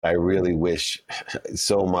I really wish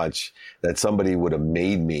so much that somebody would have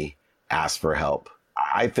made me ask for help.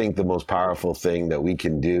 I think the most powerful thing that we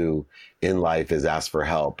can do in life is ask for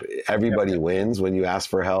help. Everybody wins when you ask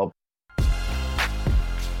for help.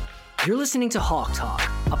 You're listening to Hawk Talk,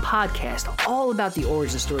 a podcast all about the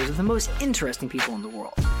origin stories of the most interesting people in the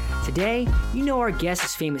world. Today, you know our guests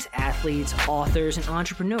as famous athletes, authors, and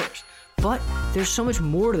entrepreneurs. But there's so much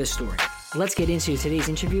more to the story. Let's get into today's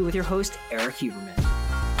interview with your host, Eric Huberman.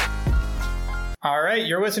 All right,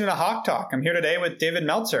 you're listening to Hawk Talk. I'm here today with David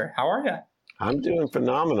Meltzer. How are you? I'm doing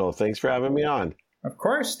phenomenal. Thanks for having me on. Of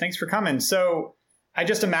course. Thanks for coming. So I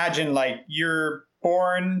just imagine like you're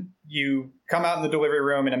born, you come out in the delivery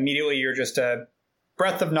room, and immediately you're just a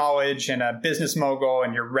breadth of knowledge and a business mogul,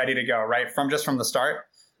 and you're ready to go, right? From the start?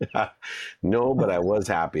 No, but I was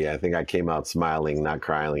happy. I think I came out smiling, not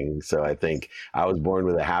crying. So I think I was born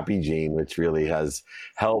with a happy gene, which really has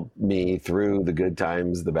helped me through the good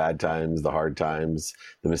times, the bad times, the hard times,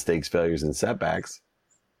 the mistakes, failures, and setbacks.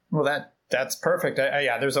 Well, that's perfect.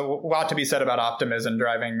 Yeah, there's a lot to be said about optimism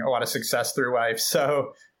driving a lot of success through life.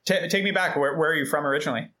 So take me back. Where are you from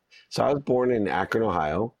originally? So I was born in Akron,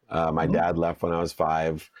 Ohio. My dad left when I was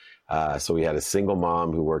 5. So we had a single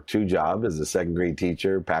mom who worked 2 jobs as a second grade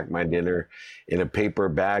teacher, packed my dinner in a paper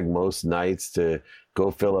bag most nights to go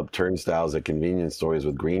fill up turnstiles at convenience stores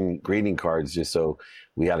with greeting cards just so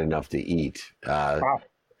we had enough to eat. Wow.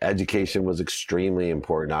 Education was extremely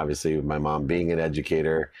important, obviously, with my mom being an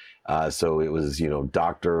educator. So it was,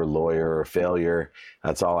 doctor, lawyer, or failure.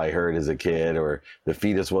 That's all I heard as a kid. Or the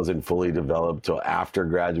fetus wasn't fully developed till after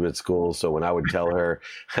graduate school. So when I would tell her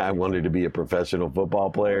I wanted to be a professional football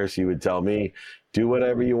player, she would tell me, do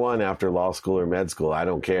whatever you want after law school or med school. I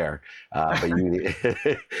don't care.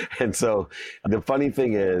 And so the funny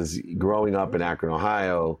thing is, growing up in Akron,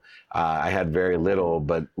 Ohio, I had very little,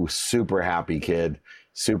 but was super happy kid.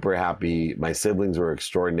 Super happy. My siblings were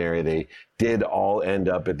extraordinary. They did all end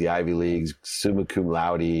up at the Ivy Leagues, summa cum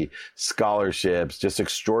laude, scholarships, just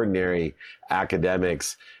extraordinary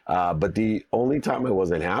academics. But the only time I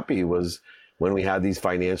wasn't happy was when we had these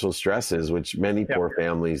financial stresses, which many poor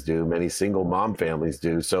families do, many single mom families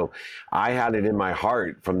do. So I had it in my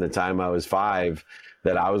heart from the time I was 5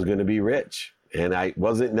 that I was going to be rich. And I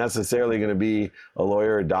wasn't necessarily going to be a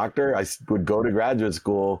lawyer or a doctor. I would go to graduate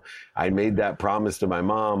school. I made that promise to my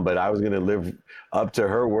mom, but I was going to live up to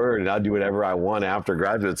her word and I'd do whatever I want after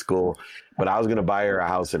graduate school. But I was going to buy her a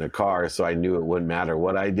house and a car, so I knew it wouldn't matter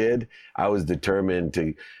what I did. I was determined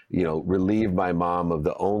to, relieve my mom of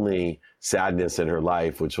the only sadness in her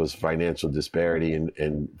life, which was financial disparity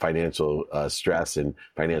and financial stress and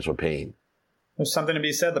financial pain. There's something to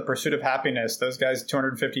be said, the pursuit of happiness. Those guys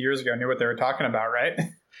 250 years ago knew what they were talking about, right?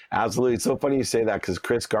 Absolutely. It's so funny you say that because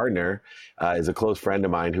Chris Gardner is a close friend of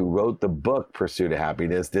mine who wrote the book Pursuit of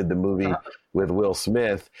Happiness, did the movie with Will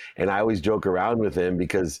Smith. And I always joke around with him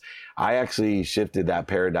because I actually shifted that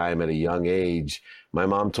paradigm at a young age. My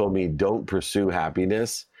mom told me, don't pursue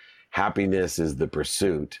happiness. Happiness is the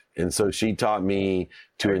pursuit. And so she taught me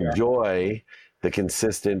to enjoy the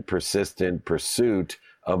consistent, persistent pursuit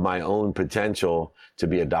of my own potential to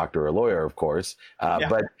be a doctor or a lawyer, of course.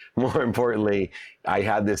 But more importantly, I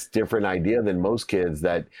had this different idea than most kids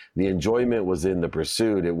that the enjoyment was in the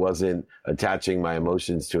pursuit. It wasn't attaching my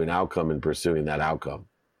emotions to an outcome and pursuing that outcome.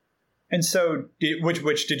 And so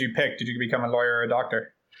which did you pick? Did you become a lawyer or a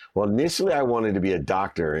doctor? Well, initially I wanted to be a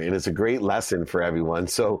doctor, and it's a great lesson for everyone.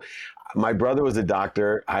 So my brother was a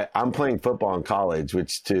doctor. I'm playing football in college,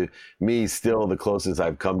 which to me is still the closest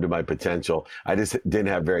I've come to my potential. I just didn't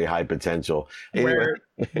have very high potential. Anyway,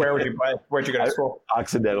 where would you play? Where'd you go to school?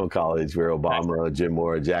 Occidental College, where Obama, Jim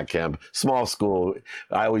Moore, Jack Kemp, small school.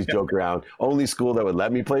 I always joke around. Only school that would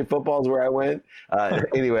let me play football is where I went.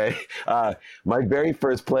 Anyway, my very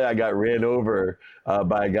first play, I got ran over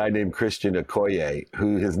by a guy named Christian Okoye,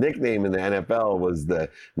 who his nickname in the NFL was the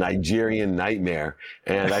Nigerian Nightmare.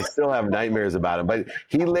 And I still have nightmares about him. But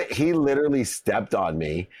he literally stepped on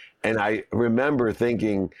me. And I remember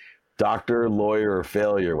thinking, doctor, lawyer, or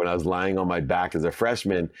failure when I was lying on my back as a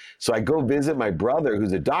freshman. So I go visit my brother,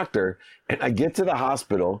 who's a doctor, and I get to the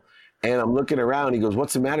hospital, and I'm looking around. He goes,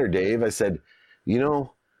 "What's the matter, Dave?" I said,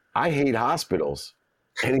 I hate hospitals.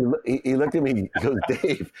 And he looked at me, he goes,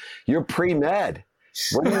 "Dave, you're pre-med.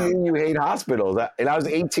 What do you mean you hate hospitals?" And I was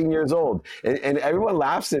 18 years old. And everyone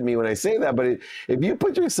laughs at me when I say that. But if you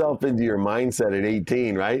put yourself into your mindset at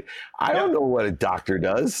 18, right? I don't know what a doctor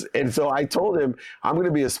does. And so I told him, I'm going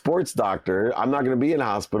to be a sports doctor. I'm not going to be in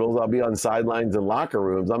hospitals. I'll be on sidelines and locker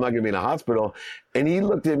rooms. I'm not going to be in a hospital. And he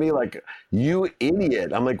looked at me like, "You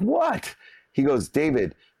idiot." I'm like, "What?" He goes,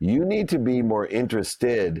 "David, you need to be more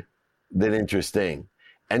interested than interesting."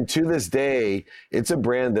 And to this day, it's a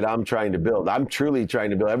brand that I'm trying to build. I'm truly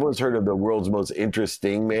trying to build. Everyone's heard of the world's most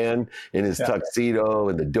interesting man in his tuxedo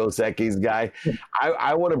and the Dos Equis guy.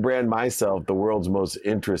 I want to brand myself the world's most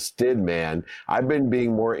interested man. I've been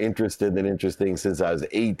being more interested than interesting since I was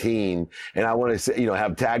 18. And I want to say,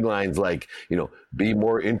 have taglines like, be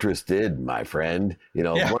more interested, my friend.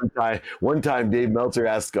 One time Dave Meltzer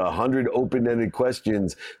asked 100 open-ended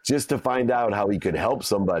questions just to find out how he could help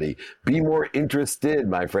somebody. Be more interested,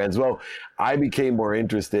 my friends. Well, I became more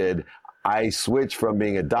interested. I switched from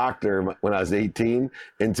being a doctor when I was 18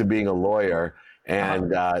 into being a lawyer.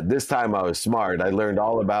 And this time I was smart. I learned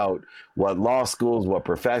all about what law schools, what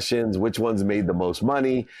professions, which ones made the most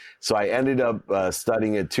money. So I ended up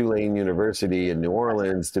studying at Tulane University in New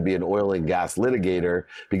Orleans to be an oil and gas litigator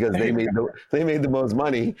because they made the most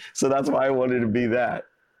money. So that's why I wanted to be that.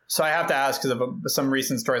 So I have to ask, because of some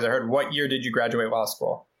recent stories I heard, what year did you graduate law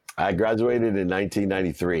school? I graduated in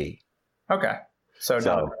 1993. Okay. So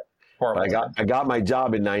I got my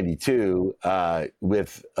job in 92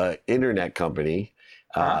 with an internet company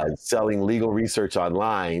selling legal research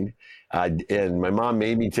online. And my mom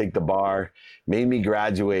made me take the bar, made me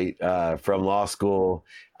graduate from law school.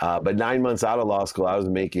 But 9 months out of law school, I was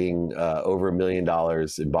making over $1 million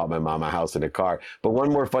and bought my mom a house and a car. But one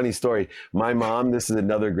more funny story. My mom, this is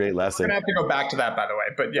another great lesson. We're going to have to go back to that, by the way.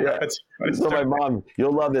 But yeah. So my mom,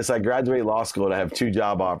 you'll love this. I graduate law school and I have 2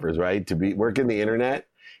 job offers, right? To work in the internet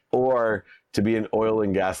or to be an oil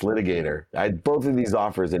and gas litigator. I had both of these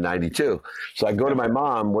offers in 92. So I go to my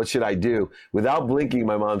mom, what should I do? Without blinking,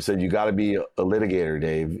 my mom said, you got to be a litigator,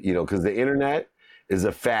 Dave, because the internet is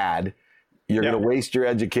a fad. You're going to waste your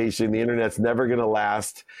education. The internet's never going to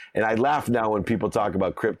last. And I laugh now when people talk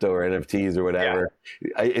about crypto or NFTs or whatever.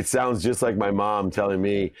 Yeah. It sounds just like my mom telling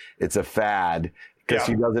me it's a fad. Because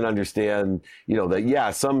she doesn't understand,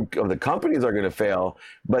 that, some of the companies are going to fail,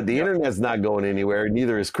 but the internet's not going anywhere.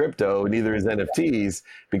 Neither is crypto, neither is NFTs,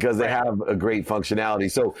 because they have a great functionality.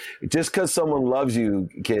 So just because someone loves you,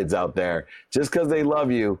 kids out there, just because they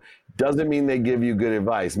love you, doesn't mean they give you good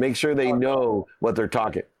advice. Make sure they know what they're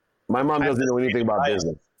talking. My mom doesn't know anything about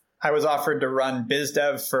business. I was offered to run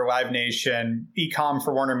BizDev for Live Nation, eCom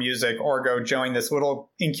for Warner Music, or go join this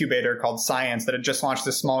little incubator called Science that had just launched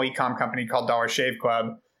this small eCom company called Dollar Shave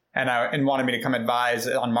Club, and wanted me to come advise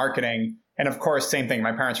on marketing. And of course, same thing.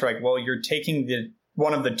 My parents were like, well, you're taking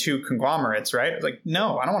one of the 2 conglomerates, right? I was like,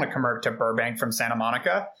 no, I don't want to convert to Burbank from Santa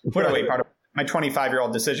Monica. Literally part of my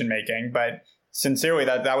 25-year-old decision making, but sincerely,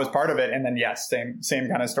 that was part of it. And then, yes, same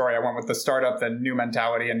kind of story. I went with the startup, the new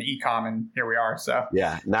mentality, and e-com, and here we are. So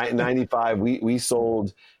 95, we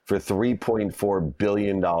sold for $3.4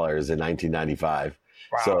 billion in 1995.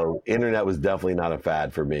 Wow. So internet was definitely not a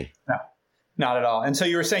fad for me. No, not at all. And so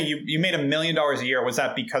you were saying you made $1 million a year. Was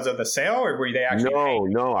that because of the sale, or were they actually?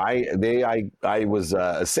 No. I was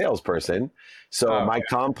a salesperson. So my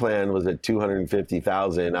comp plan was at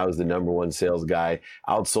 $250,000. I was the number 1 sales guy,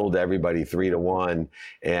 outsold everybody 3-1.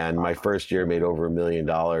 And my first year made over $1 million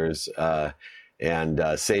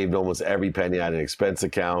and saved almost every penny. I had an expense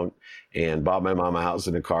account and bought my mom a house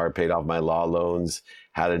and a car, paid off my law loans,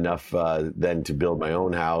 had enough then to build my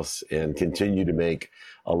own house and continue to make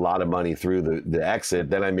a lot of money through the exit.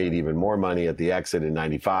 Then I made even more money at the exit in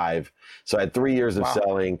 95. So I had 3 years of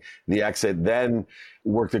selling the exit, then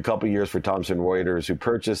worked a couple of years for Thomson Reuters, who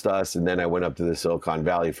purchased us. And then I went up to the Silicon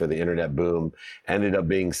Valley for the internet boom, ended up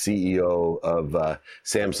being CEO of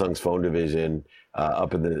Samsung's phone division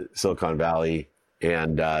up in the Silicon Valley.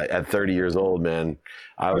 And at 30 years old, man,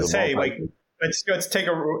 I was let's take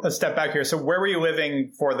a step back here. So where were you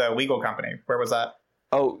living for the legal company? Where was that?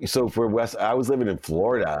 Oh, so I was living in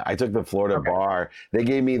Florida. I took the Florida bar. They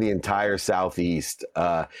gave me the entire Southeast.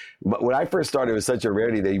 When I first started, it was such a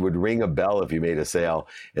rarity that you would ring a bell if you made a sale,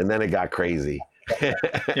 and then it got crazy.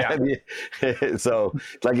 So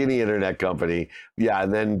like any internet company. Yeah.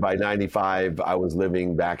 And then by 95, I was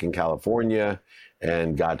living back in California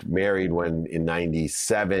and got married in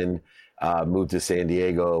 97, moved to San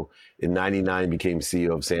Diego. In 99, became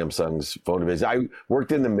CEO of Samsung's phone division. I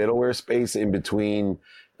worked in the middleware space in between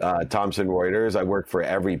Thomson Reuters. I worked for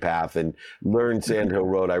EveryPath and learned Sand Hill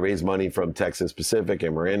Road. I raised money from Texas Pacific,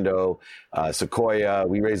 Amarindo, Sequoia.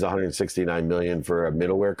 We raised $169 million for a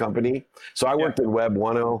middleware company. So I worked in Web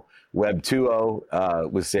 1.0, Web 2.0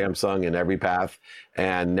 with Samsung and EveryPath.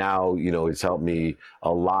 And now, it's helped me a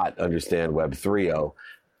lot understand Web 3.0.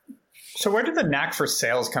 So where did the knack for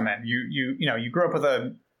sales come in? You grew up with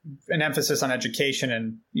an emphasis on education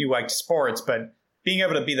and you liked sports, but being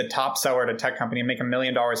able to be the top seller at a tech company and make $1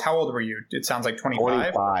 million, how old were you? It sounds like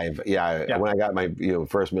 25. 25. Yeah. When I got my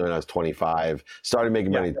first million, I was 25. Started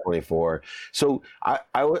making money at 24. So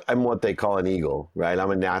I'm what they call an eagle, right?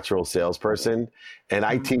 I'm a natural salesperson. And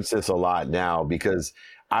I teach this a lot now because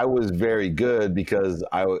I was very good because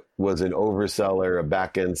I was an overseller, a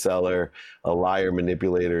back-end seller, a liar,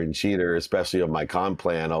 manipulator, and cheater, especially on my comp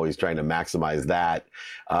plan, always trying to maximize that.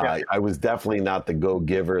 I was definitely not the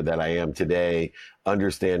go-giver that I am today,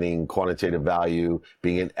 understanding quantitative value,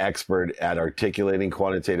 being an expert at articulating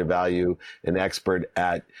quantitative value, an expert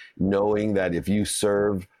at knowing that if you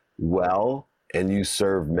serve well and you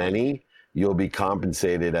serve many, you'll be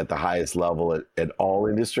compensated at the highest level at all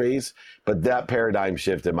industries. But that paradigm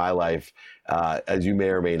shift in my life, as you may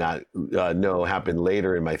or may not know, happened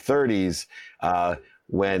later in my 30s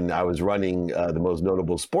when I was running the most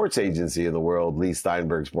notable sports agency in the world, Lee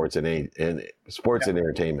Steinberg Sports and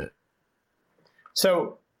Entertainment.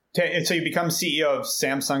 So you become CEO of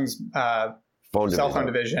Samsung's cell phone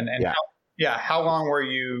division. And how long were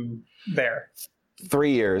you there?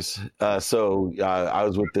 3 years. I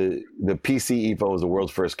was with the PCE phone, was the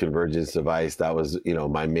world's first convergence device. That was,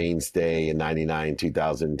 my mainstay in 99,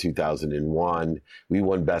 2000, 2001. We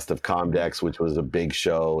won Best of Comdex, which was a big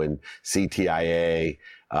show, and CTIA,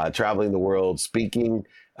 traveling the world, speaking,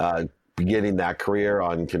 beginning that career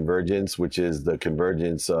on convergence, which is the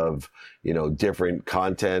convergence of, different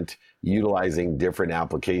content, utilizing different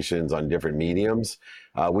applications on different mediums,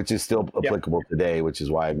 which is still applicable today, which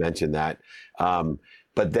is why I mentioned that.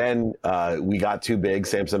 But then we got too big.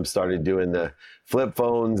 Samsung started doing the flip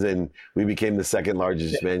phones, and we became the second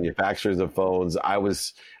largest manufacturers of phones. I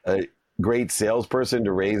was a great salesperson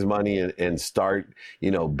to raise money and start,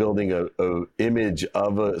 building a image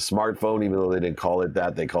of a smartphone, even though they didn't call it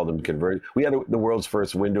that. They called them Converge. We had the world's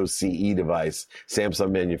first Windows CE device.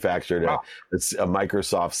 Samsung manufactured a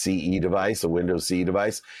Microsoft CE device, a Windows CE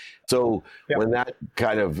device. So when that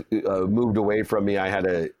kind of moved away from me, I had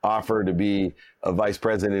an offer to be a vice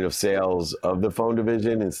president of sales of the phone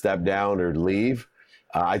division and step down or leave.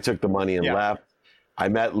 I took the money and left. I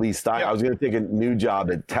met Lee Stein. I was going to take a new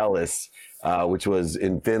job at TELUS, which was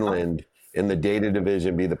in Finland, in the data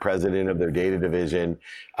division, be the president of their data division.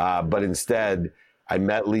 But instead, I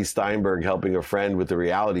met Lee Steinberg helping a friend with the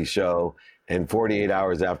reality show. And 48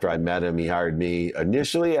 hours after I met him, he hired me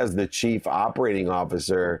initially as the chief operating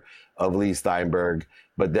officer of Lee Steinberg,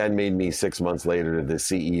 but then made me 6 months later the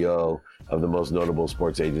CEO of the most notable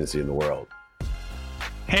sports agency in the world.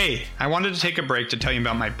 Hey, I wanted to take a break to tell you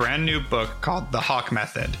about my brand new book called The Hawk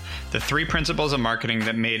Method, the 3 principles of marketing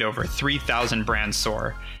that made over 3,000 brands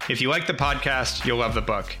soar. If you like the podcast, you'll love the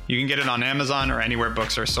book. You can get it on Amazon or anywhere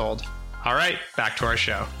books are sold. All right, back to our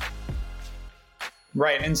show.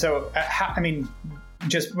 Right. And so,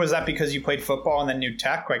 was that because you played football and then knew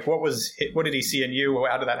tech? Like, what did he see in you?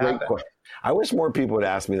 How did that happen? I wish more people would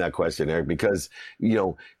ask me that question, Eric, because,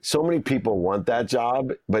 so many people want that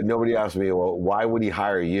job, but nobody asked me, well, why would he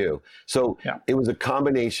hire you? So it was a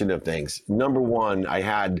combination of things. Number one, I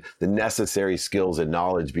had the necessary skills and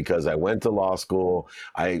knowledge because I went to law school.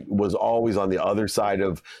 I was always on the other side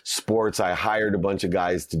of sports. I hired a bunch of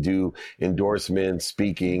guys to do endorsements,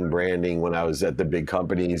 speaking, branding when I was at the big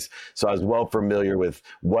companies. So I was well familiar with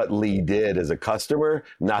what Lee did as a customer,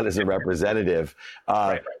 not as a representative.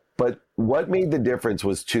 But what made the difference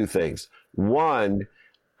was 2 things. One,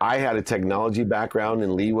 I had a technology background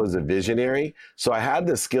and Lee was a visionary. So I had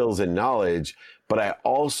the skills and knowledge, but I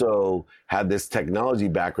also had this technology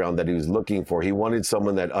background that he was looking for. He wanted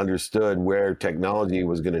someone that understood where technology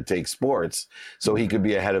was going to take sports so he could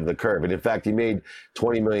be ahead of the curve. And in fact, he made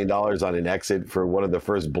 $20 million on an exit for one of the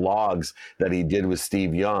first blogs that he did with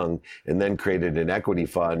Steve Young, and then created an equity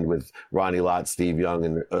fund with Ronnie Lott, Steve Young,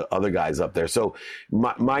 and other guys up there. So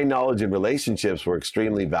my knowledge and relationships were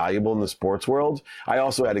extremely valuable in the sports world. I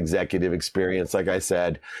also had executive experience, like I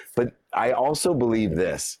said, but I also believe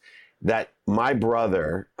this, that my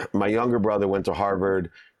younger brother went to Harvard,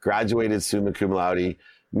 graduated summa cum laude,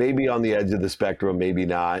 maybe on the edge of the spectrum, maybe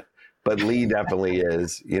not, but Lee definitely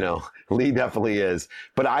is, Lee definitely is.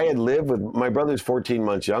 But I had lived with, my brother's 14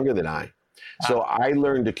 months younger than I. So I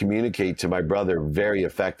learned to communicate to my brother very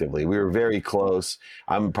effectively. We were very close.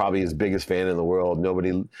 I'm probably his biggest fan in the world.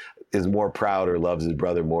 Nobody is more proud or loves his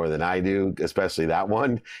brother more than I do, especially that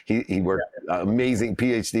one. He worked amazing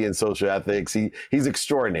PhD in social ethics. He's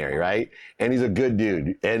extraordinary, right? And he's a good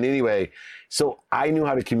dude. And anyway, so I knew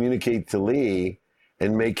how to communicate to Lee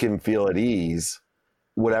and make him feel at ease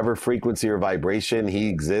whatever frequency or vibration he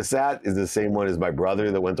exists at is the same one as my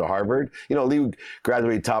brother that went to Harvard. Lee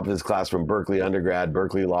graduated top of his class from Berkeley undergrad,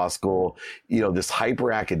 Berkeley Law School. This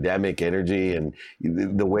hyper academic energy and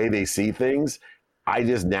the way they see things. I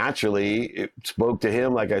just naturally spoke to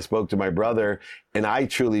him like I spoke to my brother. And I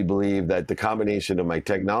truly believe that the combination of my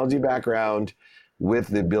technology background with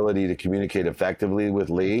the ability to communicate effectively with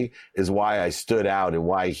Lee is why I stood out and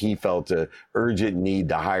why he felt an urgent need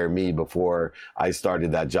to hire me before I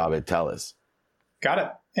started that job at TELUS. Got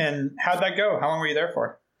it. And how'd that go? How long were you there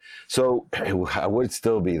for? So I would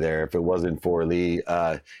still be there if it wasn't for Lee.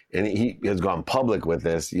 And he has gone public with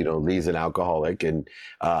this. Lee's an alcoholic, and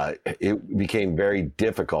it became very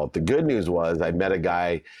difficult. The good news was I met a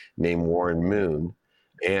guy named Warren Moon.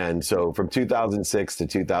 And so from 2006 to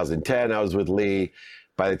 2010, I was with Lee.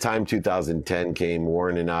 By the time 2010 came,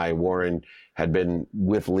 Warren had been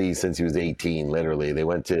with Lee since he was 18, literally. They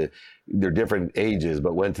went to, they're different ages,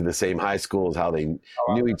 but went to the same high schools, how they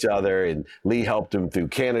knew each other. And Lee helped him through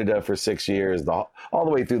Canada for 6 years, all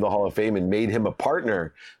the way through the Hall of Fame, and made him a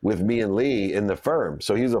partner with me and Lee in the firm.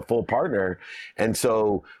 So he was a full partner. And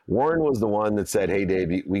so Warren was the one that said, hey,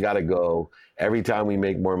 Dave, we got to go. Every time we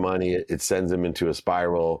make more money, it sends him into a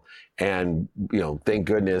spiral. And, thank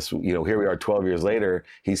goodness, here we are 12 years later,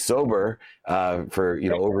 he's sober for,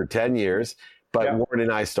 over 10 years. But Warren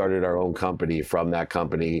and I started our own company from that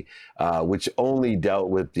company, which only dealt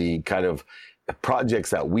with the kind of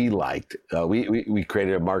projects that we liked. We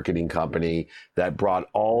created a marketing company that brought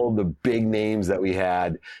all the big names that we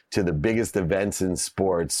had to the biggest events in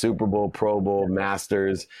sports: Super Bowl, Pro Bowl,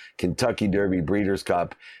 Masters, Kentucky Derby, Breeders'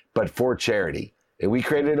 Cup, but for charity. And we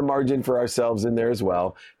created a margin for ourselves in there as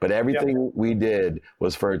well. But everything we did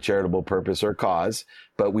was for a charitable purpose or cause.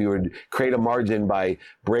 But we would create a margin by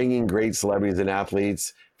bringing great celebrities and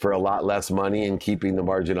athletes for a lot less money and keeping the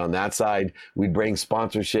margin on that side. We'd bring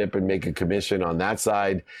sponsorship and make a commission on that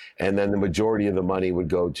side. And then the majority of the money would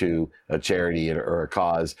go to a charity or a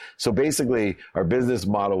cause. So basically, our business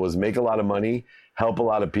model was make a lot of money, help a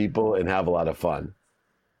lot of people, and have a lot of fun.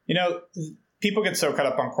 People get so caught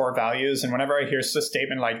up on core values. And whenever I hear a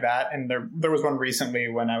statement like that, and there was one recently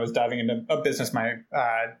when I was diving into a business my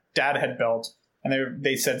dad had built, and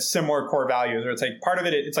they said similar core values, or it's like part of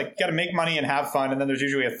it, it's like you got to make money and have fun. And then there's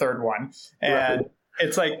usually a third one. And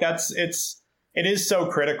it's like, it is so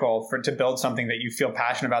critical to build something that you feel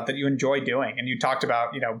passionate about, that you enjoy doing. And you talked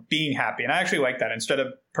about, being happy. And I actually like that instead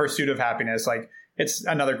of pursuit of happiness. Like, it's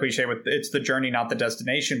another cliche with it's the journey, not the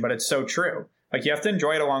destination, but it's so true. Like, you have to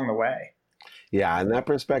enjoy it along the way. Yeah, and that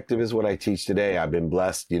perspective is what I teach today. I've been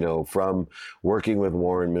blessed, from working with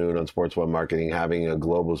Warren Moon on Sports One Marketing, having a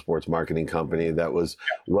global sports marketing company that was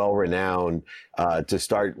well-renowned, to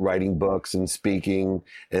start writing books and speaking.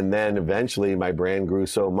 And then eventually my brand grew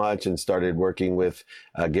so much and started working with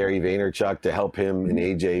Gary Vaynerchuk to help him and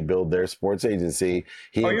AJ build their sports agency.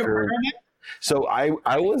 So I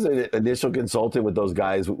was an initial consultant with those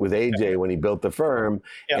guys with AJ when he built the firm.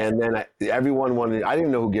 Yeah. And then everyone wanted, I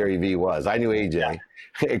didn't know who Gary Vee was. I knew AJ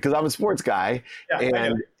because I'm a sports guy.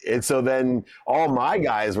 Yeah, and so then all my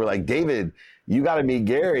guys were like, David, you got to meet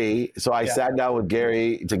Gary. So I sat down with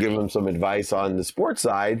Gary to give him some advice on the sports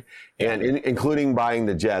side, and including buying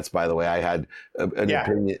the Jets, by the way. I had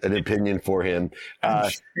an opinion for him.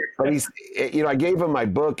 But I gave him my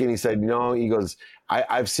book and he said, he goes,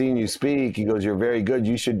 I've seen you speak. He goes, you're very good.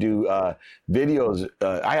 You should do videos.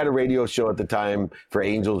 I had a radio show at the time for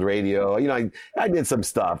Angels Radio. I did some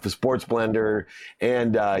stuff for Sports Blender.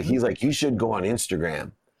 And he's like, you should go on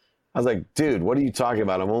Instagram. I was like, dude, what are you talking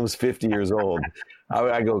about? I'm almost 50 years old.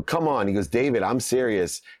 I go, come on. He goes, David, I'm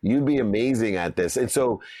serious. You'd be amazing at this. And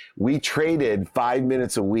so we traded 5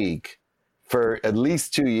 minutes a week for at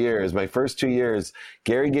least 2 years. My first 2 years,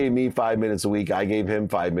 Gary gave me 5 minutes a week. I gave him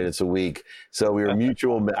 5 minutes a week. So we were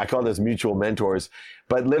mutual. I call this mutual mentors.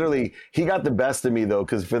 But literally, he got the best of me, though,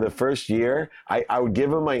 because for the first year, I would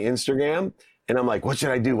give him my Instagram. And I'm like, what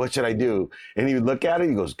should I do? What should I do? And he would look at it.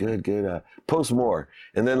 He goes, good. Post more.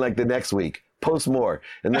 And then like the next week, post more.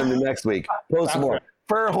 And then the next week, post more.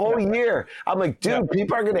 For a whole year. I'm like, dude,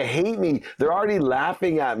 people are going to hate me. They're already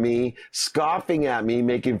laughing at me, scoffing at me,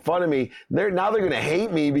 making fun of me. Now they're going to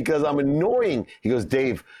hate me because I'm annoying. He goes,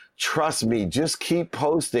 Dave, trust me, just keep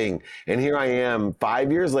posting. And here I am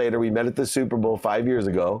 5 years later. We met at the Super Bowl 5 years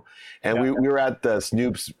ago. And we were at the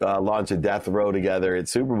Snoop's launch of Death Row together at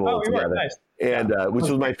Super Bowl together. Nice. And which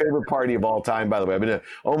was my favorite party of all time, by the way. I've been to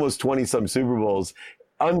almost 20 some Super Bowls.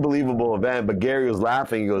 unbelievable event. But Gary was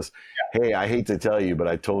laughing. He goes, "Hey, I hate to tell you, but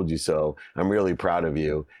I told you so. I'm really proud of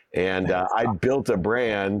you." And I built a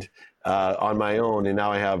brand on my own, and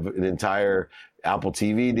now I have an entire Apple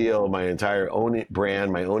TV deal, my entire own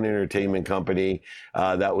brand, my own entertainment company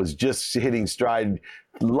that was just hitting stride.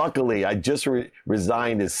 Luckily, I just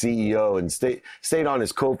resigned as CEO and stayed on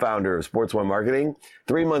as co-founder of Sports One Marketing.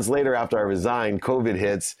 3 months later, after I resigned, COVID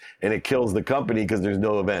hits and it kills the company because there's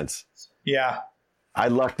no events. Yeah, I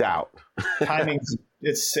lucked out. Timing.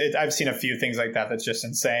 I've seen a few things like that. That's just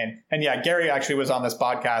insane. And yeah, Gary actually was on this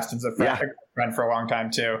podcast and is a friend for a long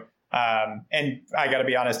time too. And I got to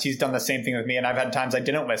be honest, he's done the same thing with me. And I've had times I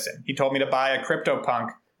didn't listen. He told me to buy a CryptoPunk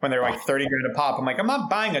when they're like 30 grand a pop. I'm like, I'm not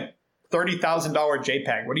buying a $30,000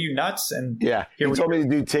 JPEG. What are you, nuts? And yeah, he told me to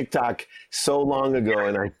do TikTok so long ago,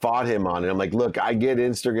 and I fought him on it. I'm like, look, I get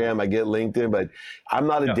Instagram, I get LinkedIn, but I'm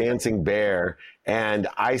not a dancing bear. And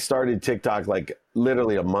I started TikTok like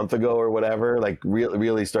literally a month ago or whatever, like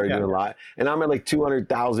really started doing a lot. And I'm at like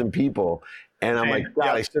 200,000 people. And I'm like,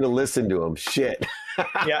 God, I should have listened to him. Shit.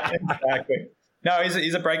 Yeah, exactly. No,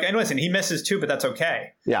 he's a bright guy. And listen, he misses too, but that's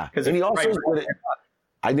okay. Yeah. And he also,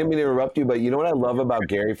 I didn't mean to interrupt you, but you know what I love about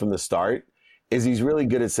Gary from the start is he's really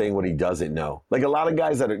good at saying what he doesn't know. Like a lot of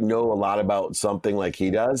guys that know a lot about something like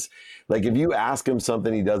he does, like if you ask him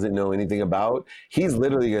something he doesn't know anything about, he's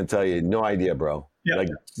literally going to tell you, no idea, bro. Yeah. Like,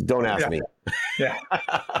 don't ask me. Yeah.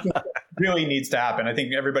 Really needs to happen. I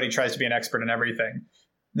think everybody tries to be an expert in everything.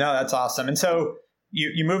 No, that's awesome. And so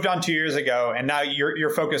you moved on 2 years ago, and now you're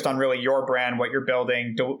focused on really your brand, what you're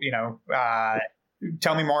building.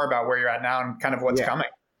 Tell me more about where you're at now and kind of what's coming.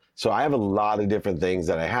 So I have a lot of different things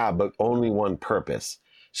that I have, but only one purpose.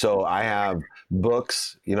 So I have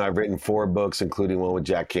books. I've written 4 books, including one with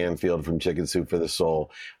Jack Canfield from Chicken Soup for the Soul.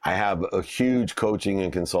 I have a huge coaching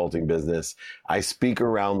and consulting business. I speak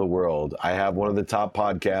around the world. I have one of the top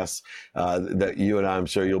podcasts that you and I'm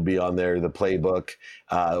sure you'll be on there, The Playbook,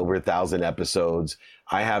 over 1,000 episodes.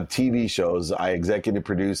 I have TV shows. I executive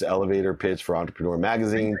produce Elevator Pitch for Entrepreneur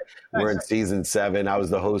Magazine. Nice. We're in season 7. I was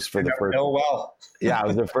the host for the first. Bill well. Yeah, I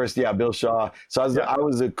was the first. Yeah, Bill Shaw. So I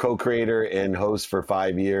was a co-creator and host for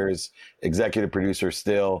 5 years, executive producer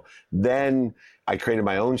still. Then I created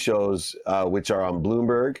my own shows, which are on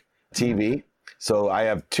Bloomberg TV. So I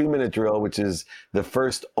have 2 Minute Drill, which is the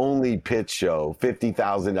first only pitch show,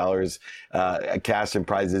 $50,000 cash and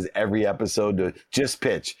prizes every episode to just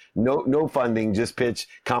pitch. No funding, just pitch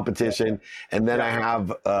competition. And then I have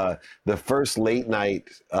the first late night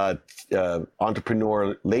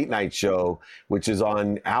entrepreneur late night show, which is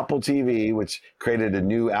on Apple TV, which created a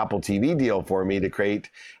new Apple TV deal for me to create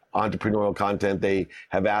entrepreneurial content. They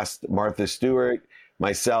have asked Martha Stewart,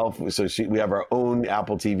 myself, so we have our own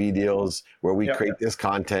Apple TV deals where we create this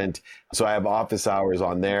content. So I have office hours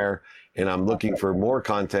on there, and I'm looking for more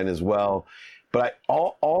content as well. But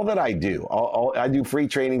all that I do, I do free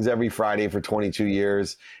trainings every Friday for 22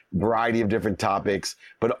 years, variety of different topics,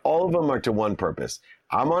 but all of them are to one purpose.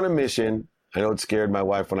 I'm on a mission. I know it scared my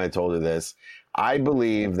wife when I told her this. I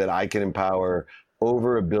believe that I can empower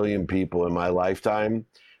over 1 billion people in my lifetime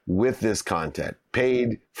with this content,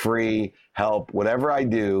 paid, free, help, whatever I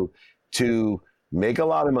do, to make a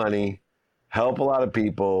lot of money, help a lot of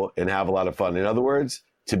people, and have a lot of fun. In other words,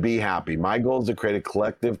 to be happy. My goal is to create a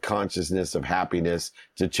collective consciousness of happiness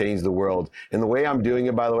to change the world. And the way I'm doing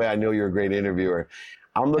it, by the way, I know you're a great interviewer.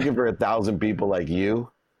 I'm looking for 1,000 people like you,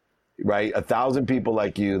 right? 1,000 people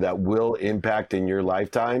like you that will impact in your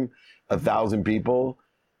lifetime, 1,000 people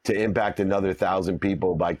to impact another 1,000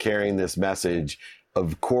 people by carrying this message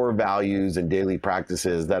of core values and daily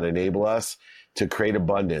practices that enable us to create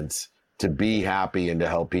abundance, to be happy, and to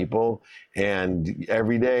help people. And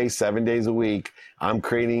every day, 7 days a week, I'm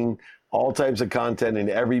creating all types of content in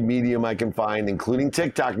every medium I can find, including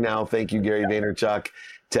TikTok now. Thank you, Gary Vaynerchuk,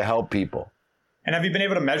 to help people. And have you been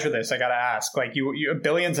able to measure this? I got to ask, like you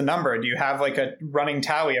billion's a number. Do you have like a running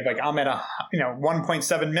tally of like, I'm at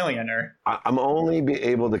 1.7 million or? I'm only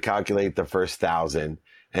able to calculate the first 1,000.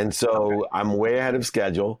 And so I'm way ahead of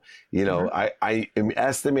schedule. I am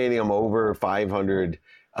estimating I'm over 500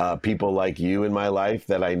 people like you in my life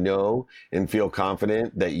that I know and feel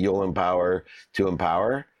confident that you'll empower to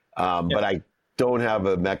empower. But I don't have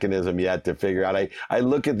a mechanism yet to figure out. I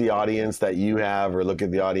look at the audience that you have, or look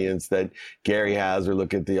at the audience that Gary has, or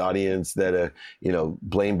look at the audience that,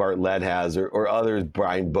 Blaine Bartlett has, or others,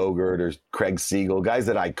 Brian Bogert or Craig Siegel, guys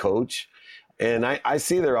that I coach. And I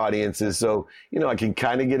see their audiences, so, I can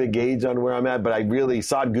kind of get a gauge on where I'm at. But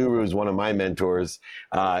Sadhguru is one of my mentors,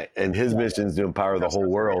 and his mission is to empower the whole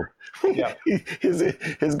world. Yeah.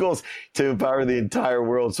 His goal is to empower the entire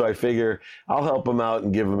world. So I figure I'll help him out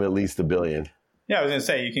and give him at least 1 billion. Yeah, I was going to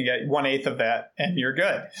say, you can get 1/8 of that and you're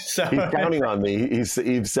good. So he's counting on me. He's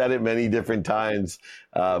said it many different times,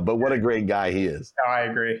 but what a great guy he is. Oh, I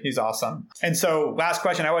agree. He's awesome. And so last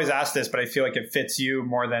question, I always ask this, but I feel like it fits you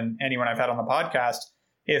more than anyone I've had on the podcast.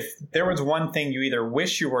 If there was one thing you either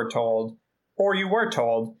wish you were told or you were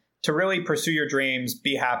told to really pursue your dreams,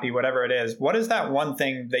 be happy, whatever it is, what is that one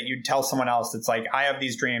thing that you'd tell someone else that's like, I have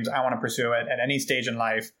these dreams, I want to pursue it at any stage in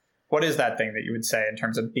life? What is that thing that you would say in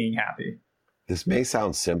terms of being happy? This may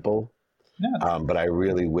sound simple, but I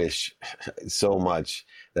really wish so much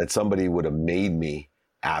that somebody would have made me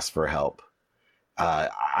ask for help.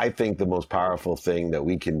 I think the most powerful thing that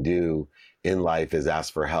we can do in life is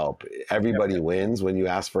ask for help. Everybody wins when you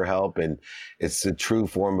ask for help, and it's a true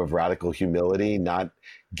form of radical humility, not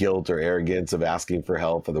guilt or arrogance of asking for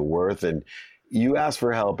help for the worth. And you ask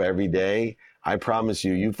for help every day. I promise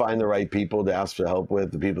you, you find the right people to ask for help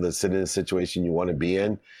with, the people that sit in a situation you want to be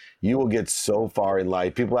in, you will get so far in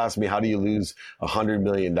life. People ask me, how do you lose $100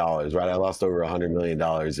 million, right? I lost over $100 million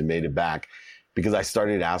and made it back because I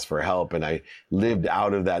started to ask for help, and I lived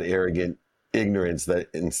out of that arrogant ignorance that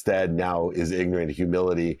instead now is ignorant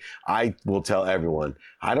humility. I will tell everyone,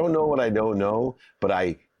 I don't know what I don't know, but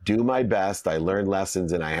I do my best. I learn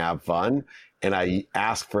lessons and I have fun. And I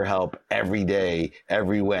ask for help every day,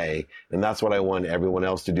 every way. And that's what I want everyone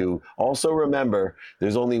else to do. Also remember,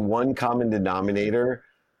 there's only one common denominator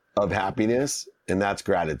of happiness, and that's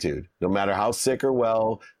gratitude. No matter how sick or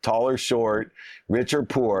well, tall or short, rich or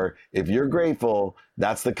poor, if you're grateful,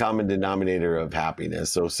 that's the common denominator of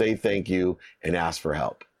happiness. So say thank you and ask for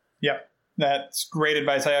help. Yep. That's great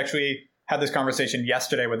advice. I actually had this conversation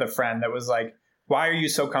yesterday with a friend that was like, why are you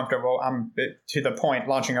so comfortable? I'm, to the point,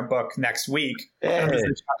 launching a book next week. Hey, I'm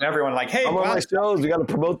just everyone like, hey, I'm on my shows. We got to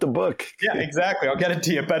promote the book. Yeah, exactly. I'll get it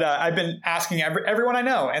to you. But I've been asking everyone I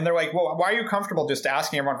know, and they're like, well, why are you comfortable just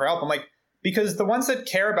asking everyone for help? I'm like, because the ones that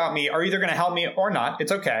care about me are either going to help me or not.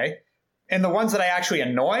 It's okay. And the ones that I actually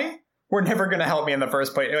annoy were never going to help me in the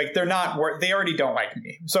first place. Like they already don't like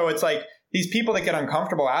me. So it's like, these people that get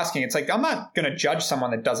uncomfortable asking, it's like, I'm not going to judge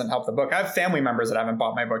someone that doesn't help the book. I have family members that haven't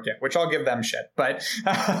bought my book yet, which I'll give them shit. But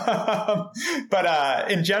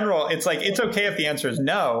in general, it's like, it's okay if the answer is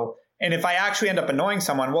no. And if I actually end up annoying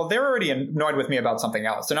someone, well, they're already annoyed with me about something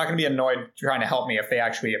else. They're not going to be annoyed trying to help me if they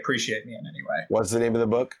actually appreciate me in any way. What's the name of the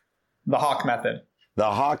book? The Hawk Method. The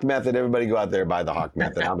Hawk Method. Everybody go out there and buy The Hawk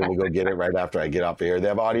Method. I'm going to go get it right after I get off the air. They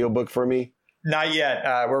have an audiobook for me? Not yet.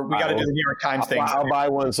 We got to do the New York Times thing. I'll buy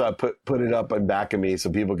one, so I put it up on back of me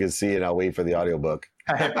so people can see it. I'll wait for the audiobook.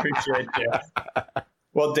 I appreciate you.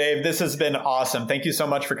 Well, Dave, this has been awesome. Thank you so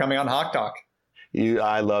much for coming on Hawk Talk.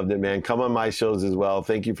 I loved it, man. Come on my shows as well.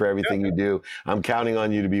 Thank you for everything you do. I'm counting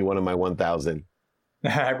on you to be one of my 1,000.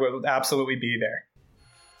 I will absolutely be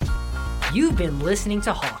there. You've been listening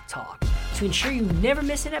to Hawk Talk. To ensure you never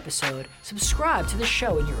miss an episode, subscribe to the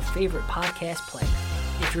show in your favorite podcast player.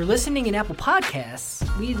 If you're listening in Apple Podcasts,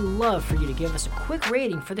 we'd love for you to give us a quick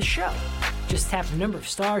rating for the show. Just tap the number of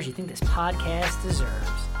stars you think this podcast deserves.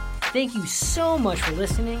 Thank you so much for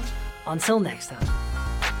listening. Until next time.